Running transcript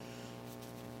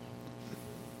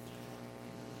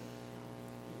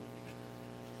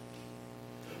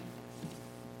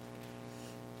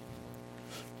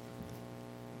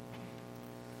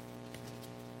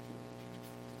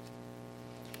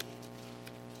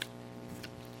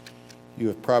You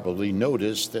have probably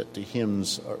noticed that the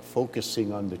hymns are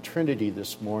focusing on the Trinity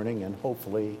this morning, and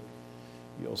hopefully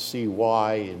you'll see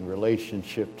why in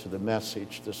relationship to the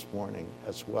message this morning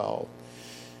as well.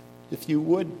 If you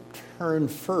would turn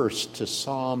first to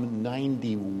Psalm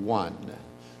 91.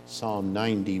 Psalm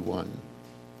 91.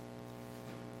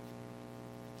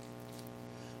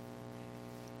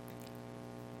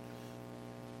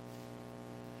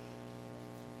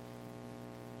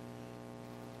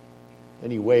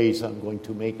 Anyways, I'm going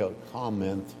to make a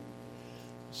comment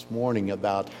this morning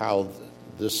about how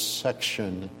this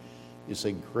section is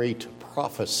a great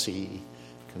prophecy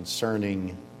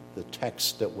concerning the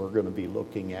text that we're going to be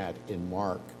looking at in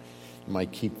Mark. You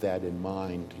might keep that in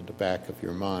mind, in the back of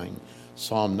your mind.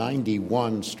 Psalm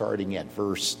 91, starting at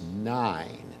verse 9.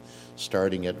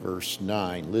 Starting at verse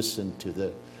 9. Listen to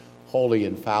the holy,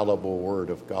 infallible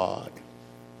word of God.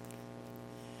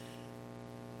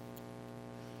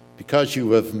 Because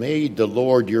you have made the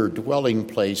Lord your dwelling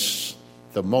place,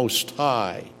 the Most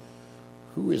High,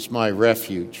 who is my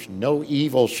refuge? No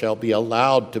evil shall be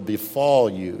allowed to befall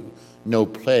you, no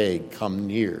plague come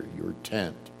near your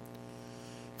tent.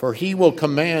 For he will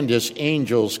command his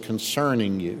angels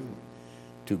concerning you,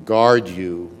 to guard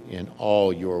you in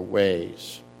all your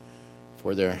ways.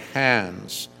 For their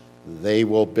hands they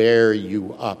will bear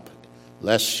you up,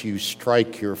 lest you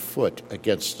strike your foot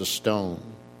against a stone.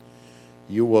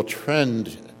 You will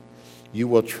tread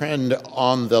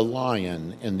on the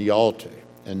lion and the altar.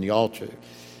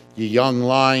 The young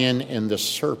lion and the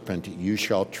serpent you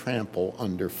shall trample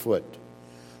underfoot.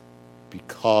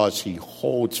 Because he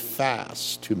holds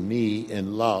fast to me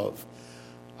in love,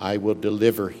 I will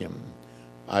deliver him.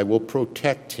 I will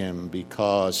protect him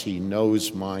because he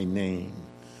knows my name.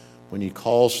 When he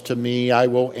calls to me, I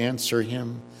will answer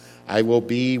him. I will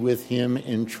be with him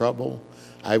in trouble.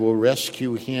 I will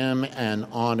rescue him and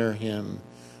honor him.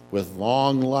 With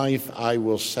long life I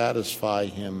will satisfy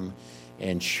him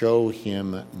and show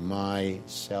him my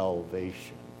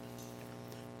salvation.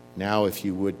 Now, if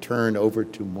you would turn over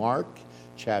to Mark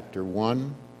chapter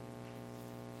 1,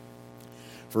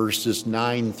 verses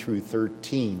 9 through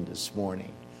 13 this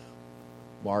morning.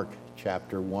 Mark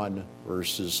chapter 1,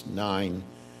 verses 9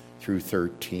 through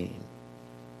 13.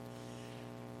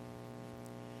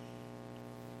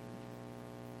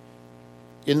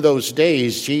 In those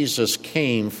days, Jesus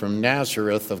came from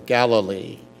Nazareth of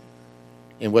Galilee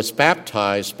and was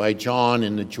baptized by John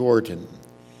in the Jordan.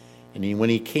 And when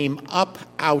he came up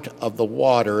out of the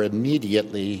water,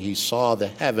 immediately he saw the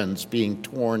heavens being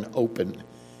torn open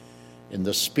and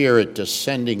the Spirit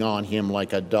descending on him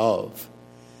like a dove.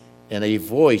 And a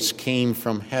voice came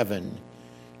from heaven,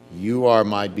 "You are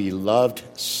my beloved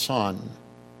Son.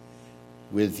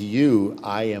 With you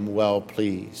I am well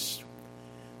pleased."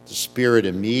 The Spirit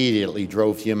immediately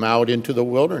drove him out into the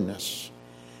wilderness.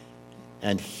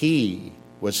 And he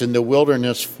was in the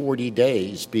wilderness 40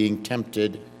 days, being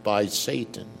tempted by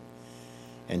Satan.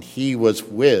 And he was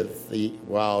with the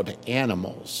wild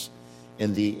animals,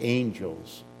 and the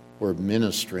angels were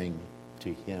ministering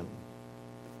to him.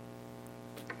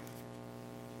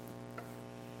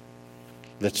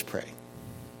 Let's pray.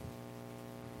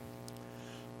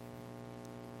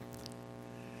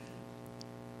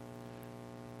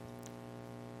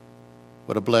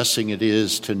 What a blessing it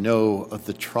is to know of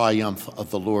the triumph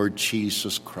of the Lord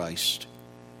Jesus Christ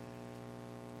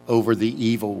over the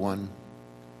evil one.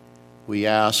 We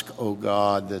ask, O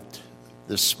God, that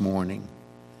this morning,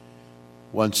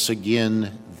 once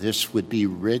again, this would be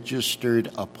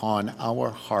registered upon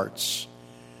our hearts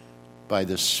by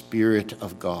the Spirit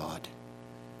of God,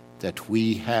 that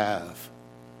we have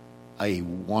a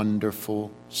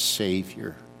wonderful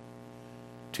Savior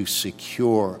to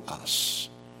secure us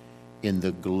in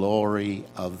the glory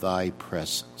of thy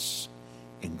presence.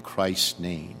 In Christ's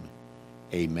name,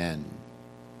 amen.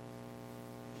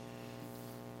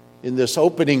 In this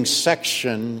opening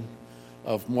section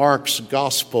of Mark's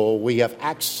gospel, we have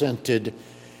accented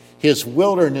his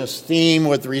wilderness theme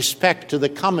with respect to the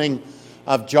coming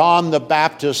of John the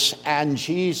Baptist and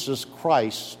Jesus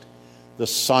Christ, the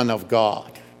Son of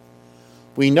God.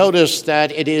 We notice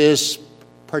that it is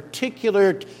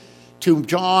particular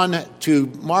to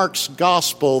Mark's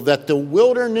gospel that the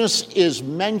wilderness is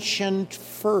mentioned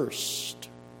first,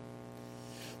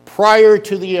 prior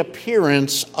to the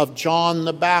appearance of John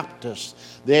the Baptist,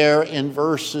 there in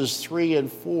verses 3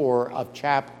 and 4 of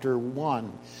chapter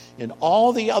 1. In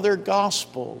all the other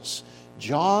gospels,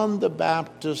 John the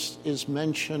Baptist is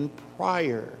mentioned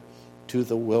prior to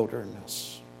the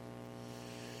wilderness.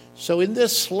 So in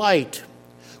this light,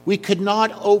 we could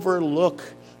not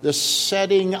overlook the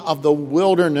setting of the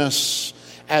wilderness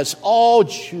as all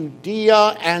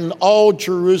Judea and all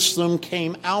Jerusalem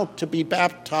came out to be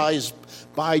baptized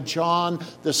by John,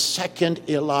 the second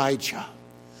Elijah.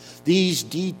 These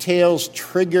details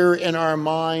trigger in our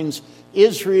minds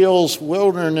Israel's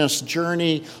wilderness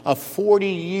journey of 40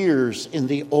 years in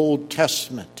the Old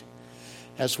Testament.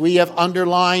 As we have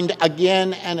underlined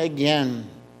again and again,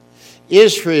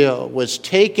 Israel was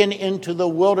taken into the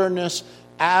wilderness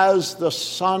as the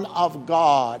Son of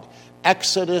God.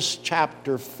 Exodus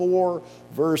chapter 4,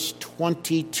 verse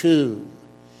 22.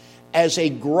 As a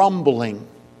grumbling,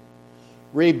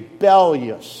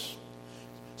 rebellious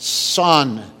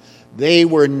son, they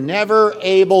were never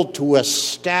able to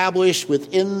establish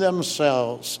within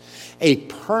themselves a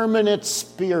permanent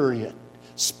spirit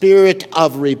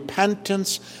of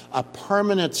repentance, a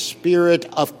permanent spirit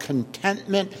of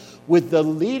contentment with the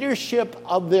leadership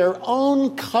of their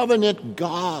own covenant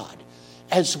God,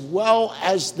 as well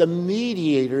as the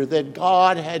mediator that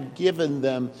God had given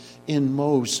them in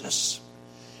Moses.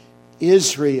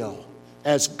 Israel,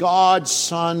 as God's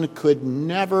son, could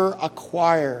never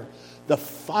acquire the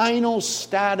final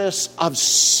status of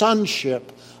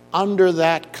sonship under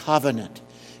that covenant.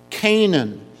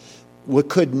 Canaan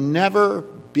could never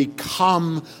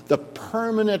become the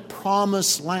permanent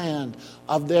promised land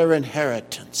of their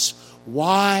inheritance.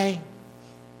 Why?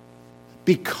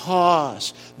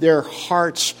 Because their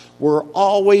hearts were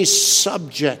always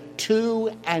subject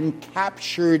to and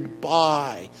captured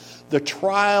by the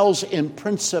trials and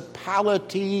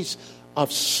principalities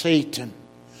of Satan,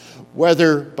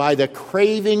 whether by the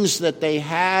cravings that they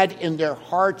had in their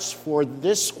hearts for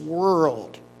this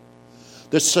world,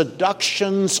 the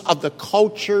seductions of the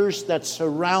cultures that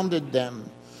surrounded them,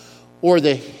 or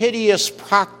the hideous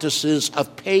practices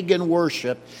of pagan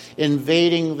worship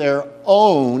invading their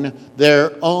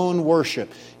own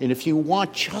worship. And if you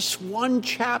want just one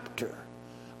chapter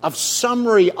of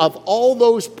summary of all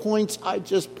those points I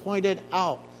just pointed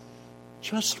out,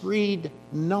 just read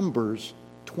Numbers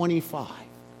 25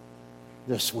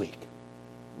 this week.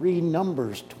 Read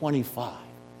Numbers 25.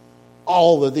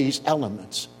 All of these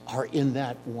elements are in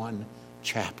that one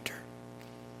chapter.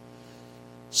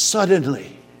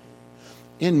 Suddenly,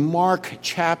 in Mark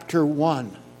chapter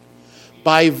 1,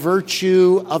 by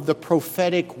virtue of the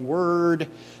prophetic word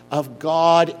of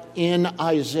God in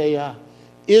Isaiah,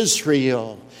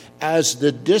 Israel, as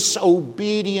the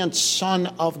disobedient son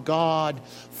of God,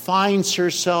 finds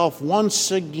herself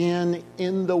once again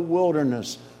in the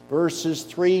wilderness. Verses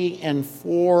 3 and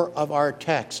 4 of our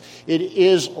text. It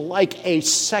is like a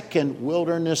second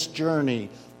wilderness journey.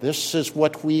 This is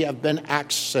what we have been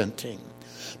accenting.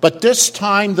 But this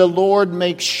time the Lord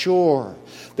makes sure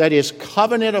that his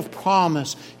covenant of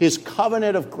promise, his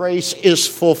covenant of grace is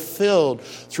fulfilled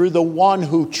through the one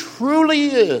who truly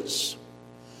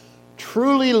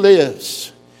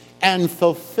lives, and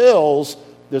fulfills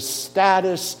the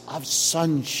status of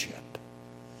sonship.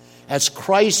 As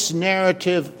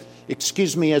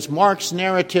Mark's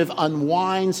narrative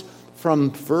unwinds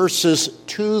from verses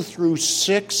 2 through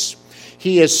 6,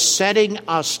 he is setting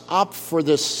us up for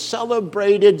the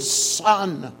celebrated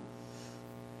Son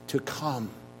to come.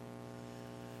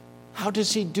 How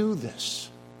does he do this?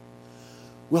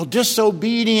 Well,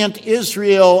 disobedient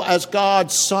Israel, as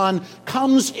God's son,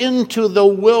 comes into the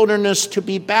wilderness to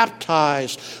be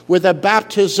baptized with a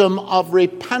baptism of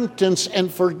repentance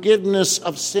and forgiveness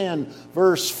of sin.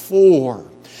 Verse 4.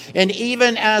 And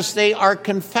even as they are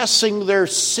confessing their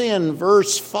sin,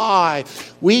 verse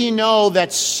 5, we know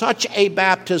that such a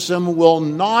baptism will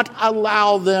not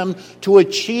allow them to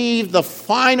achieve the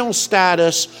final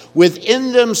status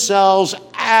within themselves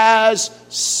as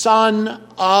Son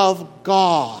of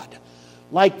God.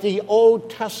 Like the Old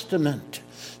Testament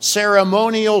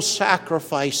ceremonial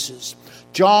sacrifices,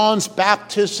 John's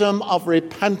baptism of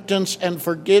repentance and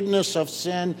forgiveness of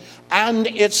sin and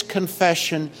its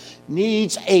confession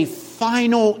needs a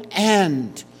final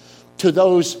end to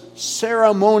those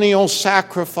ceremonial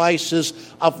sacrifices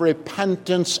of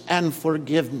repentance and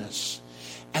forgiveness.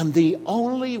 And the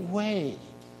only way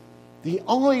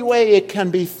it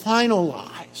can be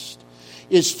finalized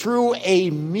is through a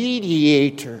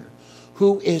mediator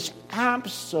who is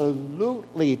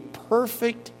absolutely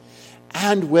perfect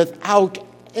and without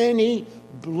any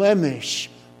blemish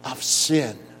of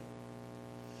sin.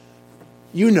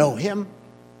 You know him.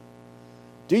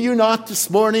 Do you not this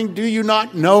morning? Do you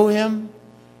not know him?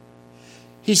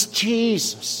 He's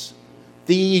Jesus,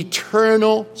 the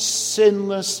eternal,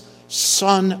 sinless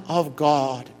Son of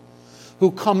God,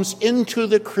 who comes into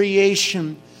the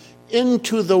creation,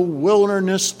 into the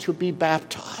wilderness to be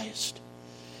baptized.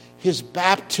 His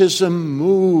baptism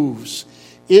moves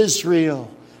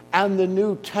Israel and the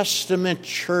New Testament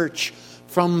church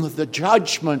from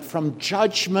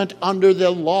judgment under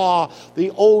the law, the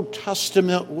Old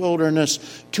Testament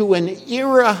wilderness, to an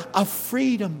era of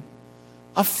freedom,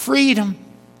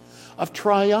 of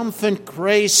triumphant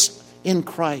grace in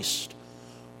Christ.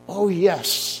 Oh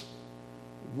yes,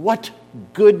 what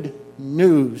good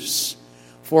news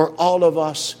for all of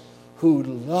us who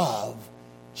love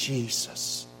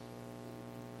Jesus.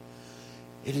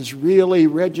 It is really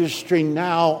registering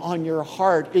now on your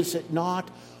heart, is it not?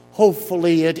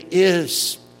 Hopefully it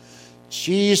is.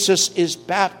 Jesus is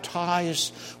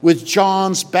baptized with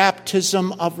John's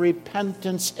baptism of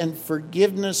repentance and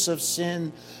forgiveness of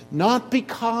sin, not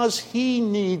because he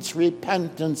needs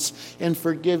repentance and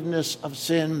forgiveness of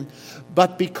sin,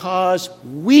 but because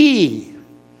we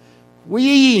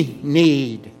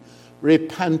need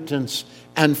repentance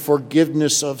and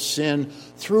forgiveness of sin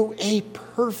through a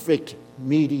perfect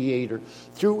mediator,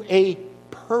 through a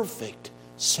perfect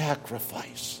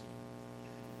sacrifice.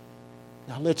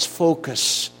 Now let's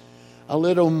focus a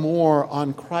little more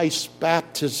on Christ's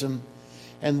baptism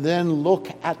and then look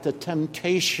at the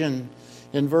temptation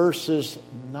in verses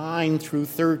 9 through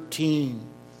 13.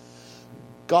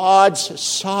 God's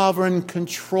sovereign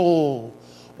control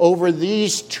over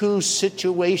these two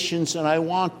situations, and I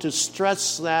want to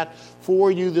stress that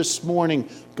for you this morning.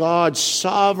 God's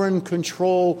sovereign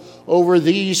control over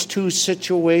these two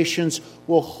situations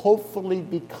will hopefully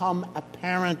become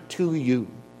apparent to you.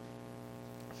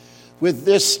 With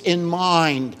this in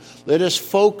mind, let us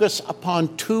focus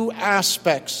upon two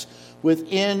aspects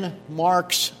within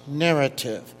Mark's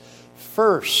narrative.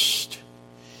 First,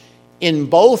 in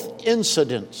both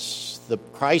incidents, the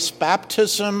Christ's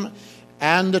baptism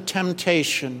and the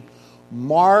temptation,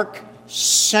 Mark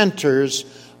centers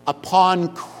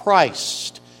upon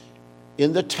Christ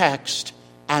in the text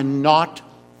and not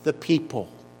the people.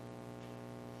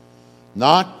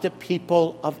 Not the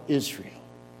people of Israel.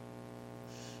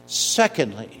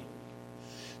 Secondly,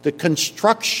 the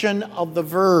construction of the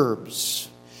verbs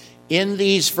in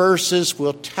these verses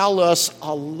will tell us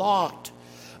a lot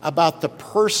about the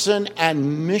person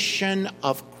and mission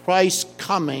of Christ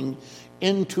coming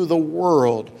into the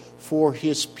world for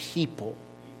his people.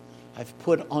 I've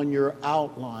put on your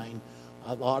outline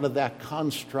a lot of that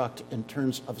construct in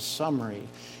terms of summary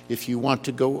if you want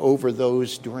to go over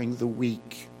those during the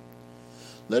week.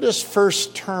 Let us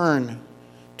first turn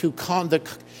to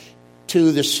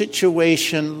the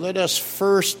situation. Let us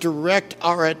first direct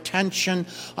our attention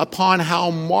upon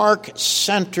how Mark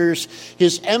centers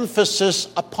his emphasis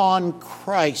upon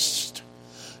Christ,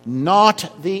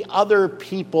 not the other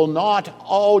people, not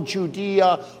all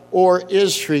Judea or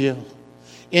Israel,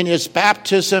 in his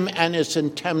baptism and his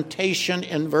temptation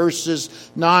in verses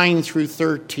 9 through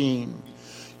 13.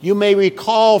 You may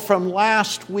recall from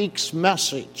last week's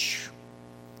message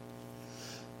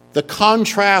the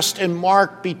contrast in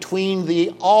Mark between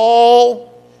the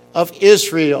all of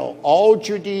Israel, all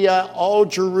Judea, all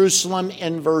Jerusalem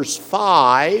in verse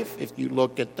 5, if you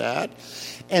look at that,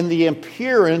 and the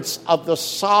appearance of the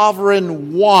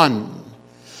sovereign one,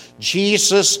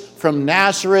 Jesus from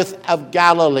Nazareth of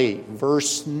Galilee,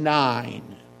 verse 9.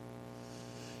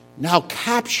 Now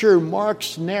capture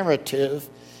Mark's narrative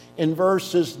in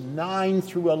verses 9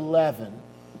 through 11.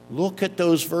 Look at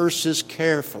those verses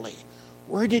carefully.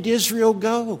 Where did Israel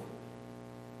go?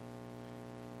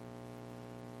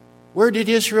 Where did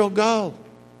Israel go?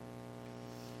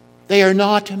 They are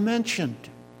not mentioned,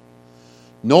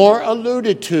 nor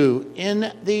alluded to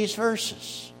in these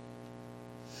verses.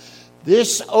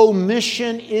 This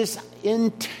omission is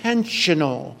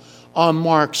intentional on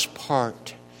Mark's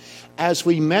part. As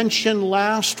we mentioned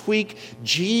last week,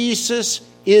 Jesus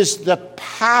is the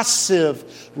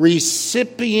passive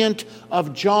recipient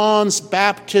of John's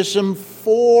baptism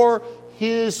for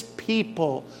his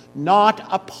people, not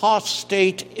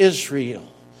apostate Israel.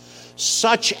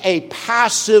 Such a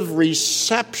passive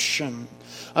reception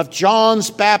of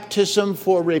John's baptism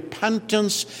for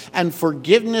repentance and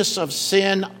forgiveness of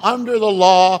sin under the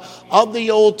law of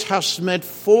the Old Testament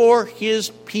for his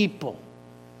people.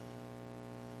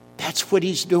 That's what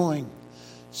he's doing.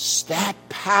 That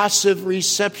passive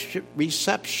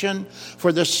reception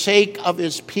for the sake of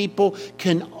his people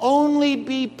can only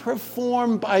be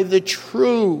performed by the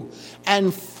true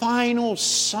and final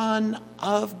Son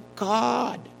of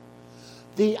God,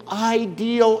 the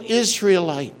ideal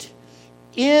Israelite,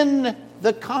 in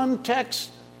the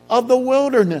context of the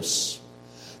wilderness.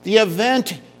 The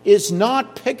event is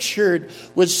not pictured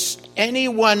with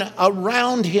anyone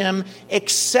around him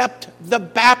except the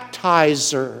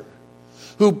baptizer,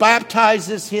 who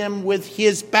baptizes him with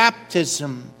his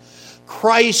baptism.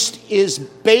 Christ is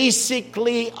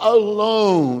basically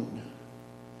alone.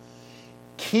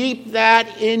 Keep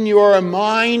that in your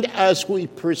mind as we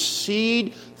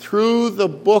proceed through the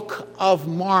book of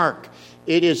Mark.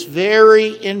 It is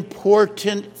very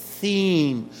important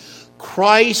theme.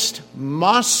 Christ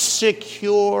must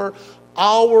secure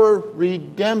our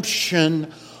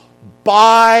redemption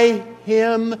by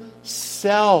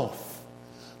himself.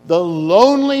 The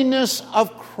loneliness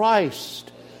of Christ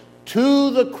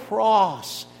to the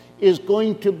cross is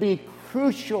going to be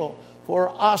crucial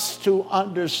for us to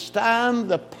understand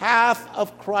the path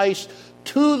of Christ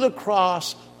to the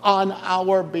cross on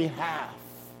our behalf.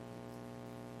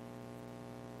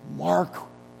 Mark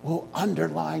will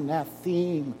underline that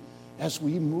theme as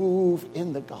we move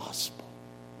in the gospel.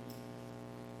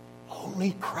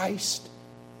 Only Christ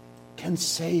can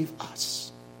save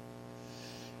us.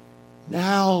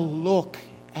 Now look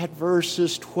at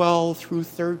verses 12 through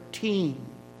 13.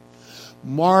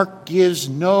 Mark gives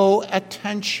no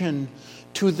attention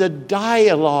to the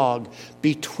dialogue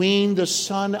between the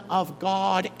Son of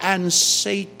God and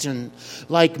Satan,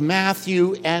 like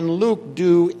Matthew and Luke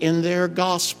do in their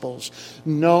Gospels.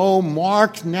 No,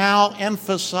 Mark now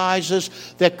emphasizes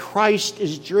that Christ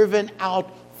is driven out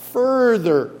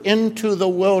further into the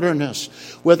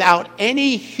wilderness without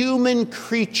any human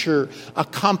creature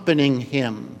accompanying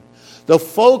him. The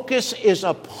focus is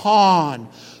upon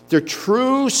the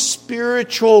true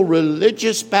spiritual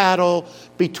religious battle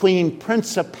between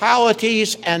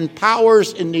principalities and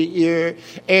powers in the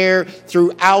air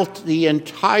throughout the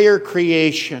entire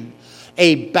creation.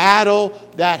 A battle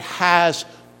that has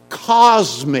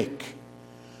cosmic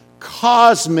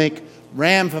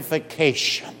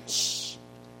ramifications.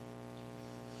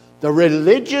 The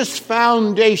religious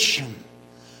foundation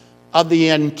of the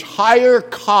entire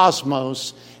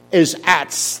cosmos is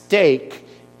at stake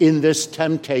in this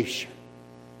temptation.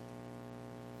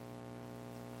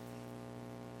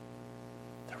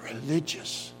 The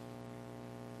religious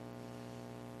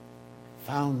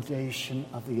foundation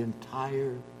of the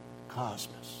entire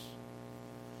cosmos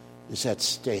is at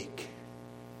stake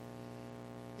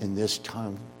in this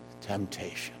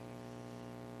temptation.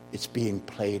 It's being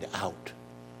played out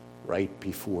right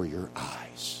before your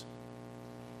eyes.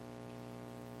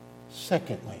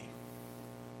 Secondly,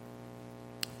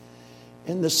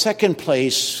 in the second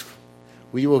place,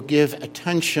 we will give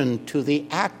attention to the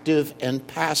active and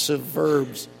passive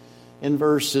verbs in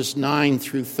verses 9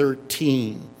 through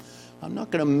 13. I'm not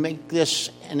going to make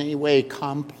this in any way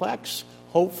complex,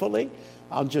 hopefully.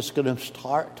 I'm just going to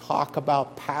talk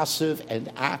about passive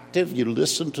and active. You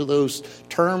listen to those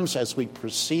terms as we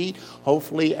proceed.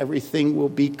 Hopefully everything will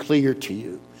be clear to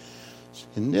you.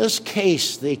 In this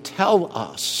case, they tell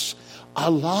us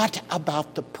a lot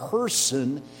about the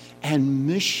person and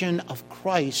mission of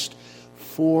Christ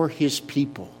for his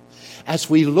people. As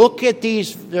we look at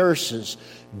these verses,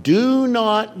 do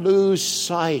not lose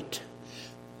sight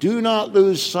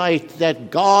that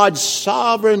God's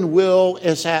sovereign will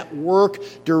is at work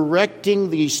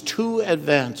directing these two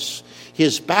events,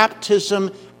 his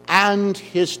baptism and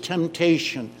his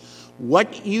temptation.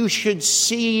 What you should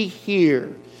see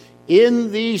here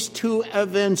in these two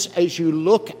events as you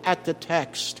look at the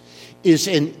text is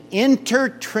an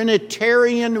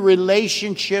inter-Trinitarian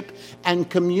relationship and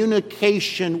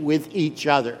communication with each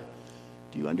other.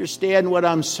 Do you understand what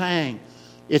I'm saying?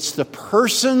 It's the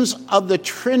persons of the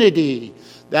Trinity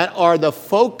that are the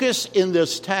focus in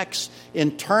this text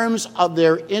in terms of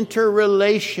their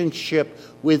interrelationship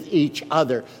with each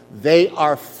other. They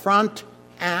are front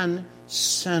and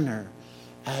center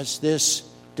as this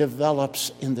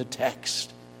develops in the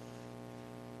text.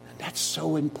 And that's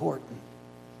so important.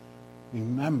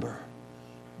 Remember,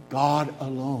 God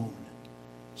alone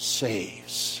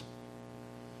saves.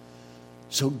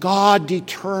 So God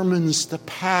determines the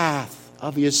path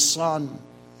of his Son.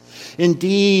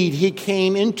 Indeed, he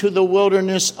came into the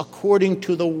wilderness according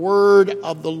to the word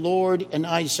of the Lord in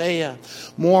Isaiah.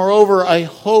 Moreover, I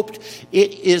hoped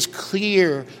it is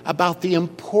clear about the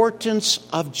importance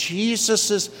of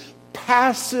Jesus'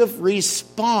 passive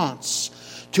response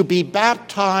to be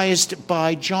baptized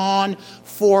by John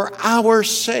for our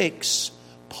sakes.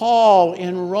 Paul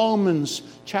in Romans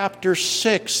chapter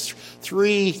 6,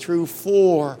 3 through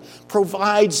 4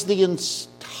 provides the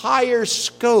entire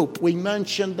scope. We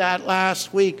mentioned that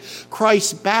last week.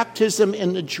 Christ's baptism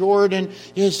in the Jordan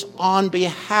is on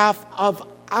behalf of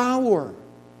our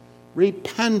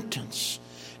repentance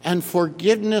and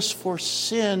forgiveness for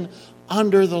sin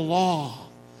under the law,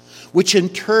 which in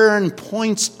turn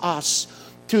points us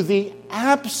to the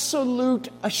absolute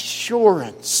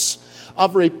assurance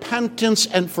of repentance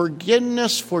and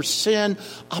forgiveness for sin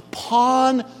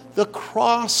upon the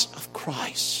cross of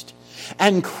Christ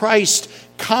and Christ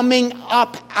coming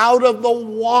up out of the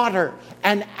water,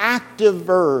 an active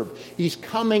verb. He's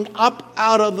coming up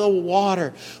out of the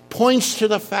water, points to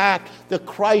the fact that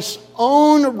Christ's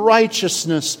own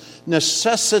righteousness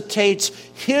necessitates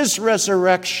his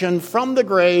resurrection from the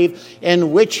grave,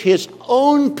 in which his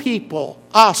own people,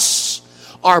 us,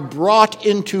 are brought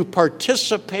into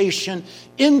participation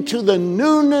into the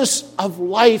newness of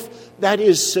life that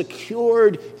is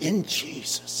secured in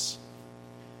Jesus,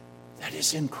 that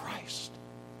is in Christ.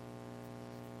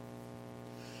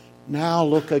 Now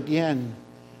look again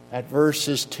at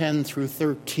verses 10 through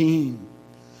 13.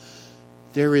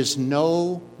 There is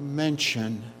no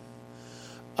mention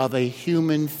of a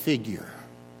human figure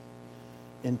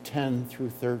in 10 through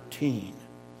 13.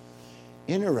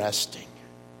 Interesting.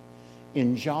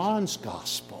 In John's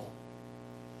gospel,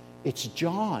 it's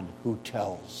John who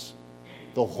tells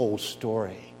the whole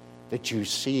story that you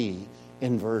see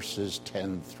in verses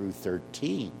 10 through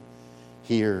 13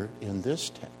 here in this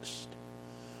text.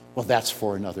 Well, that's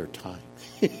for another time.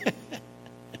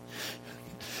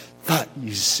 But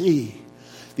you see,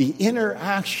 the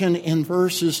interaction in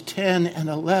verses 10 and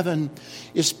 11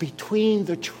 is between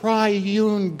the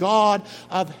triune God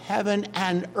of heaven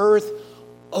and earth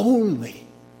only.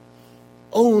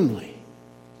 Only.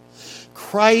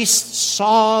 Christ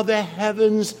saw the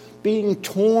heavens being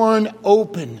torn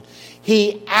open.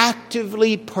 He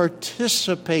actively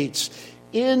participates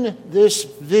in this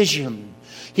vision.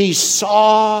 He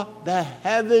saw the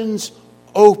heavens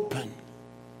open.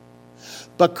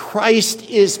 But Christ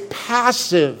is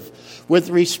passive with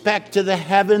respect to the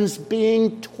heavens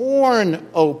being torn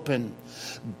open.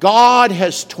 God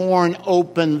has torn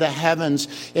open the heavens,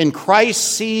 and Christ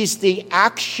sees the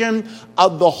action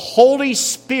of the Holy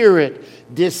Spirit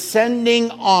descending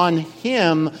on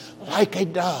him like a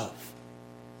dove.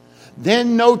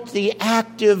 Then note the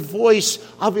active voice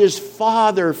of his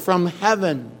Father from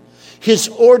heaven. His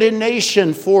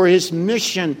ordination for his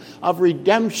mission of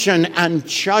redemption and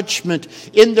judgment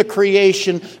in the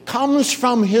creation comes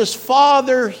from his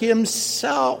Father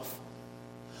himself.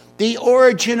 The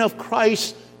origin of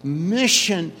Christ's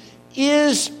mission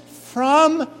is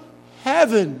from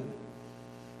heaven.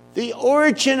 The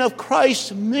origin of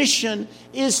Christ's mission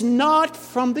is not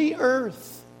from the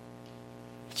earth.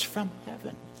 It's from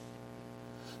heaven.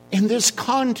 In this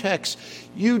context,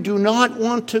 you do not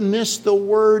want to miss the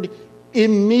word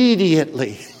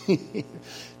immediately.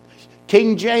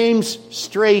 King James,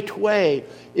 straightway.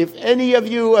 If any of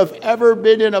you have ever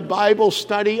been in a Bible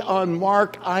study on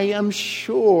Mark, I am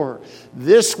sure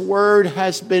this word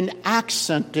has been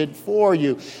accented for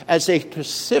you as a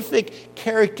specific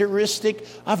characteristic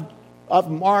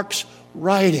of Mark's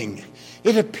writing.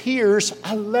 It appears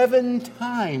 11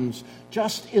 times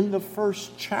just in the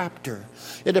first chapter.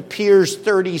 It appears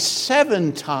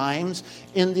 37 times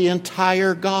in the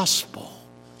entire gospel.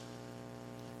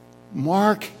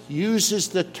 Mark uses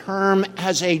the term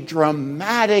as a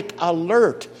dramatic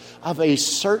alert of a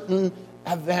certain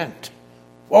event.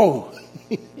 Whoa!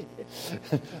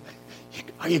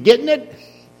 Are you getting it?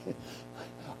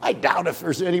 I doubt if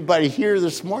there's anybody here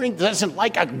this morning that doesn't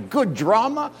like a good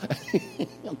drama.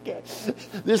 Okay.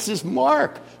 This is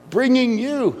Mark bringing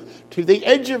you to the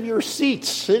edge of your seat,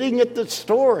 sitting at the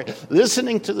story,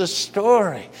 listening to the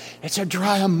story. It's a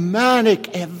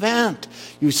dramatic event.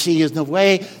 You see, in the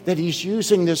way that he's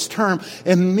using this term,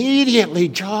 immediately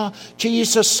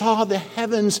Jesus saw the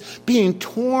heavens being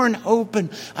torn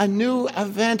open. A new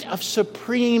event of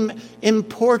supreme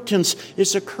importance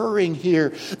is occurring here.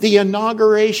 The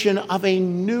inauguration of a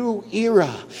new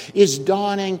era is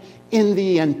dawning in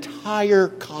the entire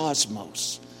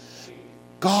cosmos.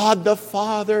 God the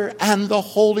Father and the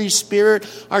Holy Spirit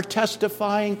are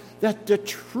testifying that the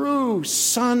true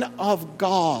Son of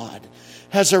God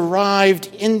has arrived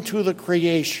into the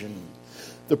creation.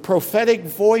 The prophetic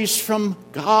voice from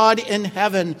God in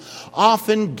heaven,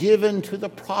 often given to the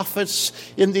prophets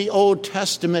in the Old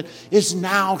Testament, is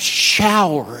now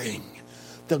showering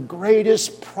the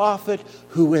greatest prophet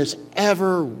who has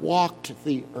ever walked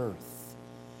the earth.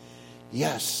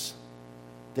 Yes,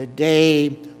 the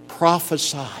day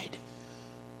prophesied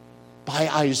by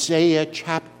Isaiah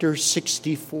chapter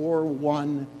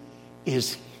 64:1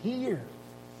 is here.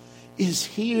 Is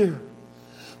here.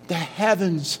 The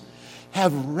heavens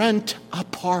have rent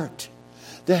apart.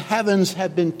 The heavens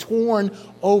have been torn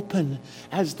open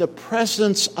as the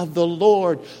presence of the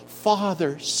Lord,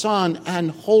 Father, Son,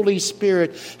 and Holy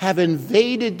Spirit have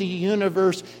invaded the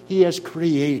universe he has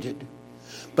created.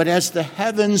 But as the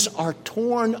heavens are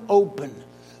torn open,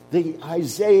 The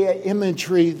Isaiah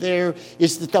imagery there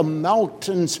is that the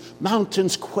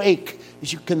mountains quake.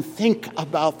 As you can think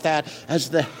about that, as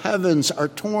the heavens are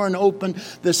torn open,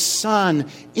 the Son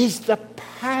is the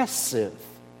passive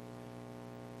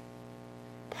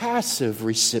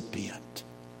recipient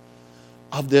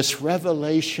of this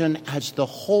revelation as the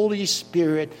Holy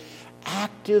Spirit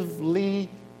actively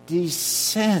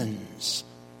descends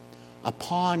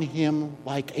upon him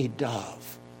like a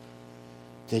dove.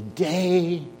 The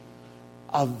day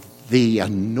of the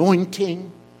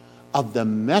anointing of the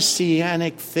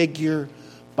messianic figure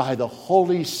by the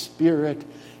Holy Spirit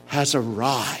has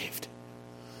arrived.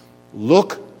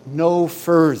 Look no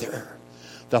further.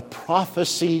 The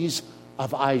prophecies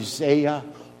of Isaiah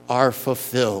are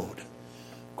fulfilled.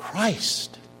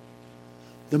 Christ,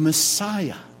 the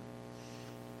Messiah,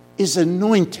 is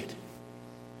anointed.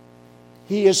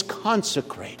 He is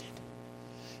consecrated.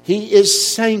 He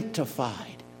is sanctified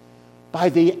by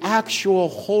the actual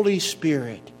Holy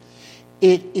Spirit.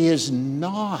 It is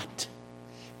not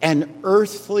an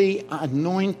earthly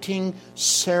anointing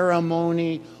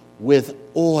ceremony with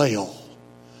oil,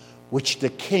 which the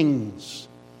kings,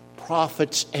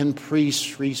 prophets, and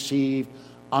priests received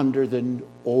under the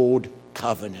old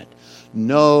covenant.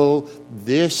 No,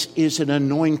 this is an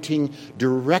anointing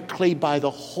directly by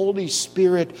the Holy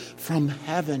Spirit from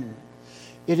heaven.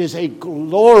 It is a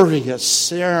glorious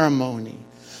ceremony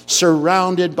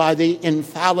surrounded by the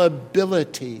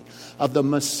infallibility of the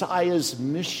Messiah's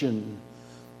mission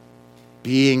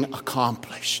being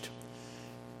accomplished.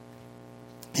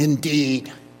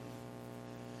 Indeed,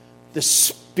 the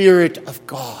Spirit of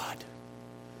God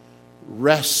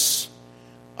rests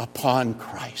upon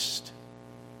Christ.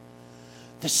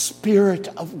 The Spirit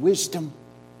of wisdom,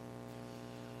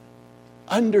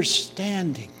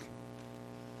 understanding,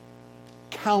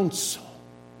 counsel,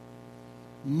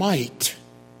 might,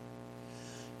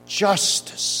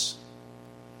 justice,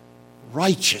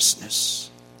 righteousness,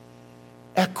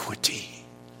 equity,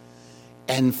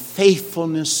 and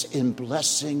faithfulness in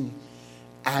blessing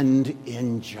and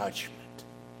in judgment.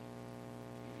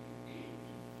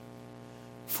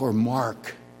 For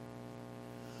Mark,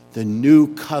 the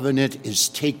new covenant is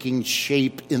taking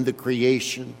shape in the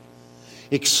creation,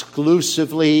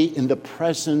 exclusively in the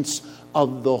presence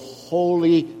of the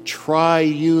holy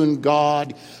triune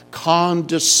God,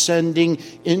 condescending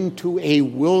into a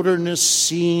wilderness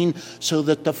scene so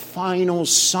that the final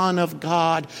Son of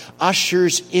God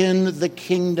ushers in the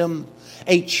kingdom,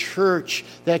 a church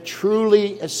that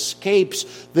truly escapes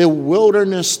the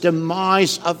wilderness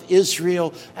demise of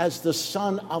Israel as the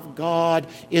Son of God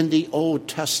in the Old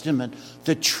Testament.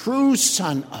 The true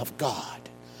Son of God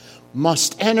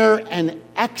must enter and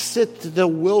exit the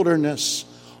wilderness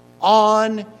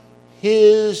on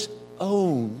his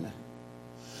own,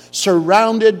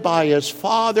 surrounded by his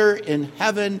Father in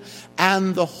heaven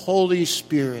and the Holy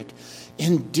Spirit.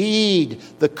 Indeed,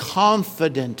 the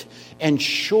confident and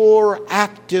sure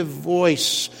active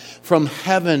voice from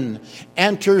heaven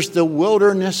enters the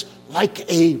wilderness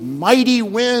like a mighty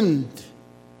wind,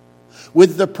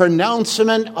 with the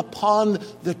pronouncement upon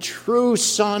the true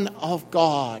Son of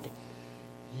God.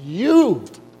 You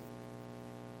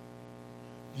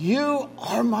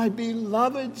are my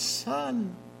beloved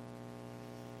Son,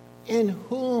 in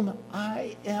whom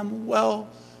I am well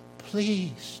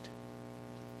pleased.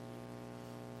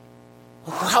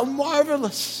 How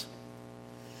marvelous!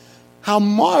 How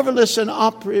marvelous an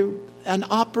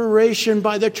operation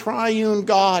by the triune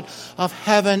God of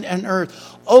heaven and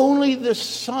earth. Only the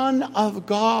Son of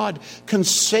God can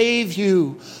save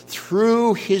you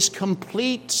through his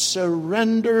complete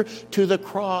surrender to the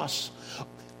cross.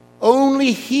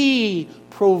 Only he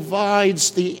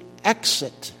provides the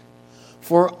exit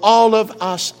for all of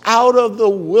us out of the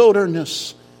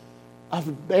wilderness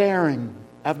of barren,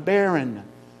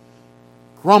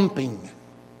 grumping,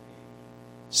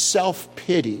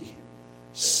 self-pity,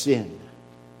 sin.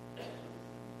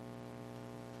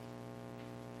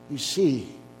 You see,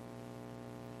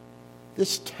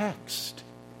 this text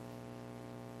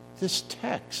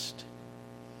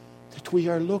that we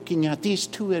are looking at, these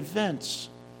two events,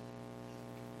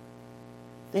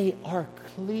 they are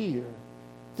clear.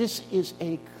 This is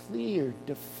a clear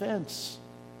defense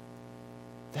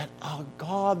that our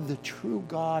God, the true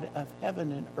God of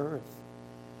heaven and earth,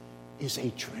 is a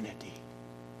Trinity.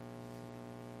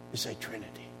 Is a Trinity.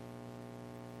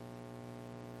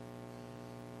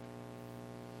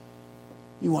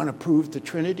 You want to prove the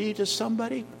Trinity to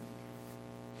somebody?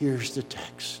 Here's the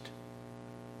text.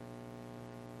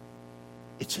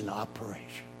 It's an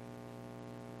operation.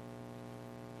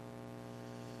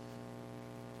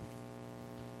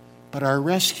 But our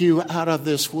rescue out of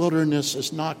this wilderness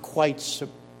is not quite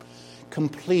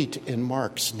complete in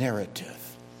Mark's narrative.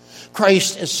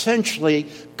 Christ essentially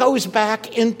goes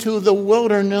back into the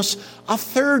wilderness a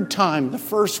third time. The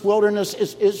first wilderness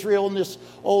is Israel in this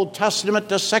Old Testament.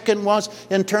 The second was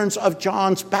in terms of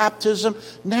John's baptism.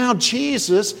 Now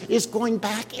Jesus is going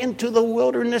back into the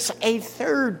wilderness a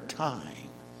third time.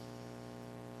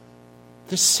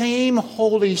 The same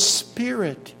Holy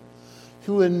Spirit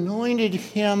who anointed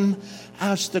him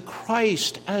as the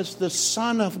Christ, as the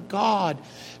Son of God.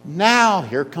 Now,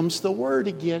 here comes the word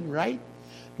again, right?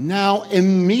 Now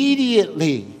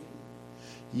immediately,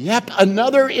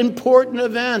 another important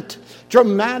event,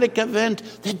 dramatic event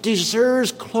that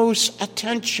deserves close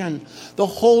attention. The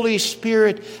Holy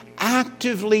Spirit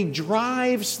actively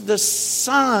drives the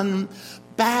Son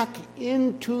back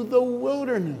into the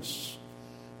wilderness.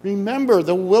 Remember,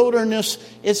 the wilderness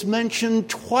is mentioned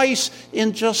twice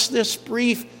in just this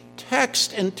brief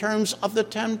text in terms of the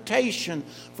temptation,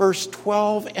 verse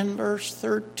 12 and verse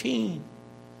 13.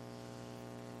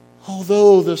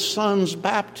 Although the Son's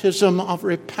baptism of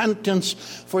repentance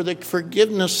for the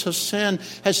forgiveness of sin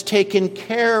has taken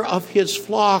care of his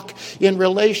flock in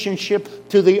relationship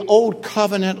to the old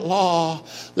covenant law,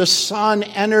 the Son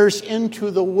enters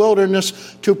into the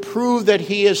wilderness to prove that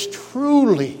he is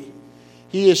truly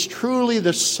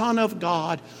the Son of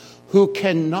God who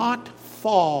cannot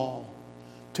fall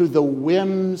to the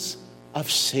whims of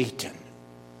Satan.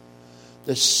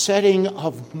 The setting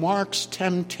of Mark's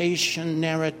temptation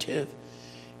narrative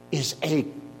is a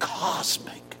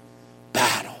cosmic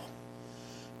battle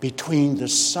between the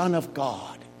Son of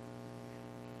God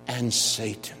and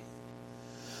Satan.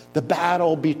 The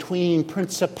battle between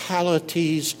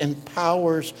principalities and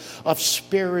powers of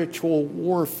spiritual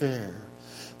warfare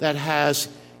that has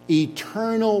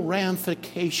eternal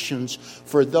ramifications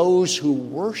for those who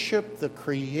worship the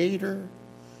Creator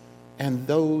and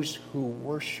those who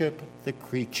worship the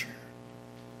creature.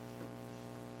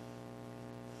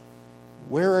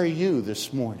 Where are you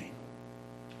this morning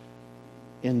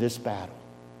in this battle?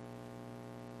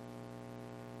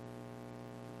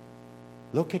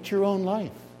 Look at your own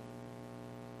life.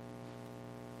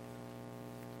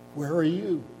 Where are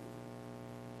you?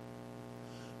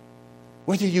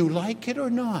 Whether you like it or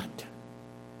not,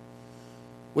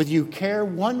 whether you care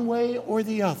one way or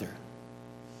the other,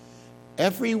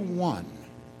 everyone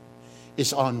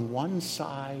is on one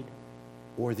side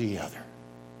or the other.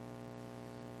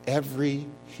 Every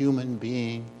human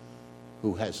being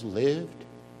who has lived,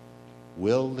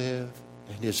 will live,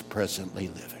 and is presently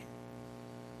living.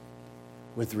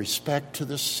 With respect to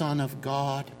the Son of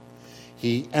God,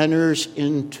 he enters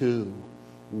into,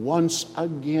 once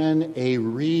again, a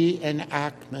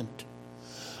reenactment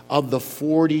of the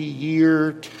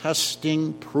 40-year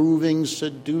testing, proving,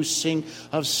 seducing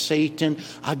of Satan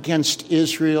against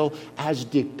Israel as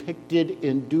depicted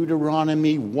in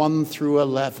Deuteronomy 1 through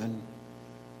 11.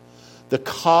 The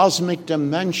cosmic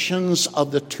dimensions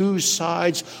of the two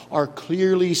sides are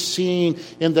clearly seen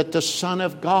in that the Son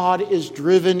of God is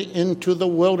driven into the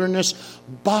wilderness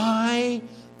by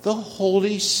the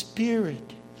Holy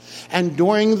Spirit. And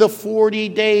during the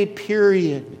 40-day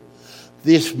period,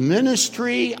 this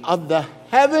ministry of the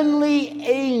heavenly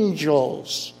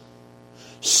angels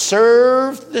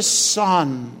served the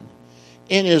Son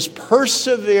in his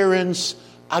perseverance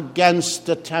against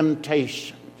the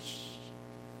temptations.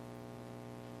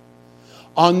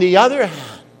 On the other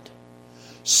hand,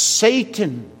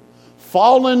 Satan,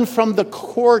 fallen from the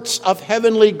courts of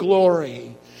heavenly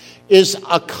glory, is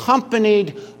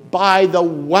accompanied by the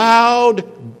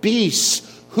wild beasts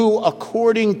who,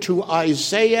 according to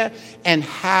Isaiah,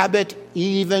 inhabit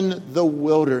even the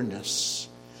wilderness.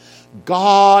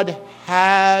 God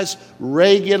has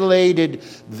regulated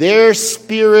their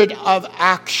spirit of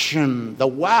action, the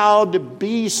wild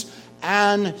beasts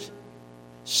and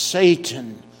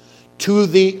Satan, to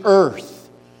the earth.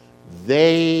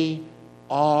 They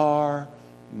are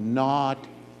not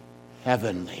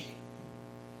heavenly.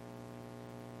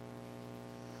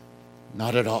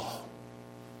 Not at all.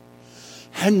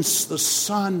 Hence the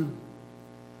Son,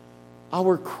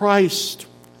 our Christ,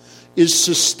 is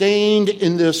sustained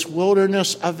in this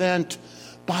wilderness event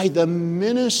by the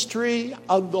ministry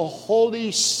of the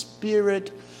Holy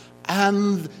Spirit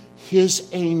and his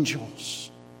angels,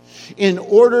 in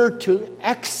order to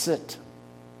exit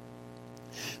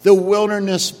the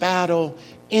wilderness battle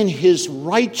in his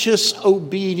righteous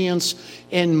obedience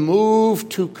and move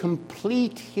to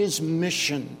complete his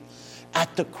mission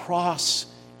at the cross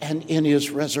and in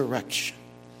his resurrection.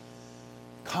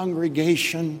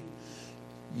 Congregation,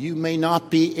 you may not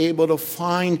be able to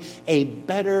find a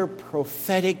better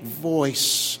prophetic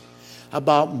voice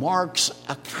about Mark's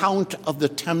account of the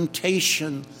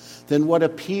temptation than what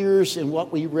appears in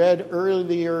what we read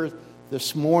earlier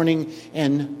this morning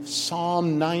in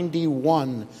Psalm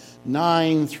 91,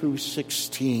 9 through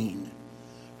 16.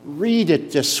 Read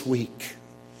it this week,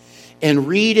 and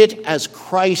read it as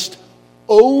Christ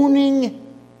owning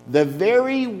the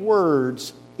very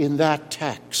words in that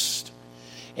text,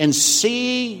 and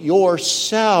see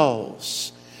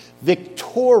yourselves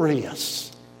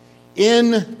victorious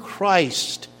in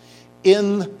Christ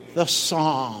in the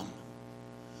psalm.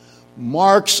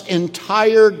 Mark's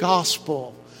entire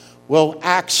gospel will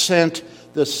accent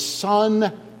the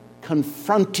Son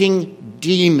confronting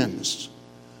demons.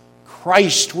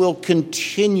 Christ will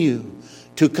continue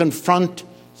to confront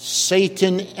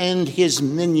Satan and his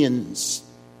minions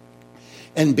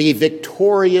and be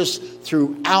victorious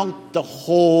throughout the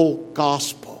whole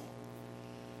gospel.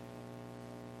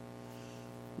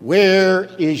 Where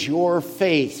is your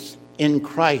faith in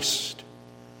Christ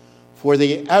for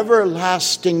the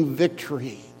everlasting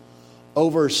victory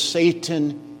over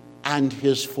Satan and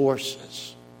his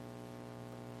forces?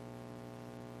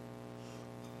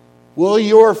 Will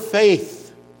your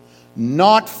faith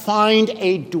not find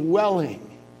a dwelling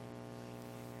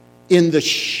in the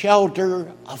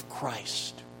shelter of Christ?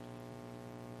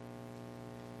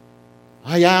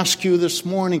 I ask you this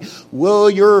morning, will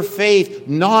your faith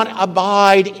not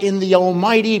abide in the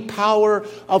almighty power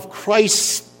of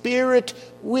Christ's Spirit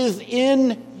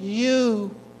within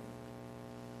you?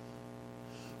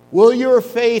 Will your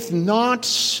faith not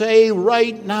say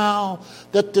right now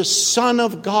that the Son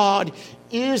of God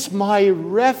is my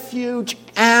refuge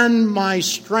and my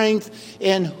strength,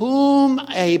 in whom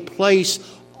I place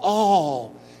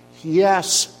all,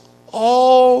 yes,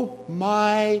 all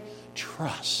my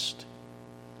trust?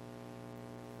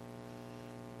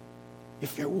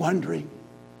 If you're wondering,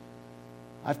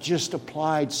 I've just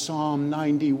applied Psalm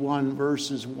 91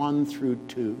 verses 1 through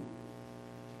 2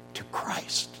 to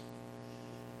Christ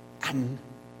and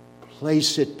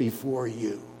place it before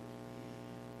you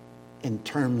in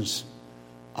terms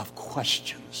of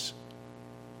questions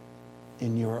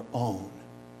in your own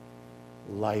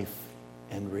life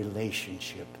and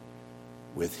relationship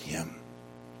with Him.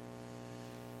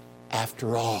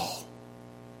 After all,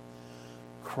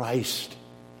 Christ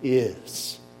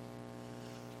is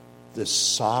the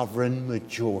sovereign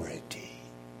majority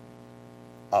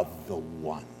of the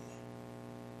one.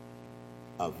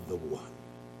 Of the one.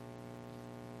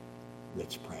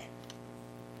 Let's pray.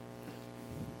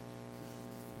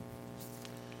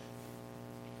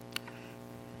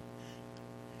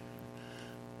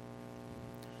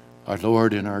 Our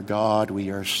Lord and our God,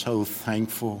 we are so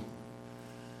thankful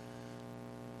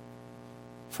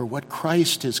for what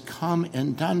Christ has come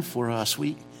and done for us.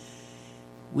 We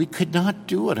could not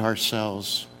do it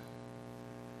ourselves.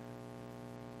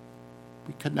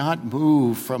 We could not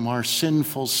move from our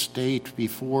sinful state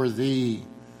before Thee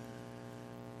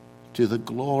to the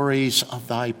glories of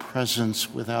Thy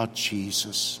presence without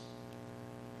Jesus.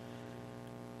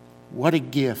 What a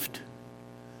gift!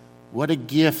 What a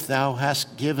gift Thou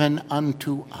hast given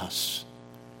unto us.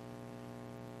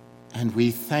 And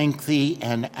we thank Thee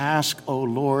and ask, O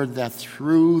Lord, that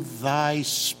through Thy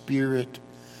Spirit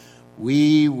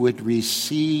we would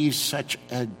receive such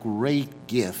a great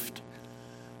gift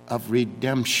of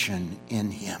redemption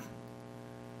in Him.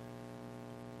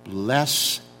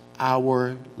 Bless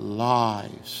our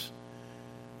lives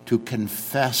to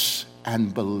confess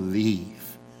and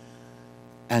believe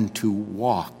and to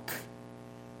walk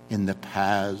in the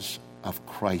paths of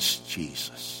Christ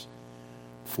Jesus.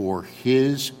 For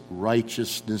His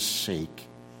righteousness' sake,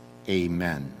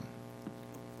 amen.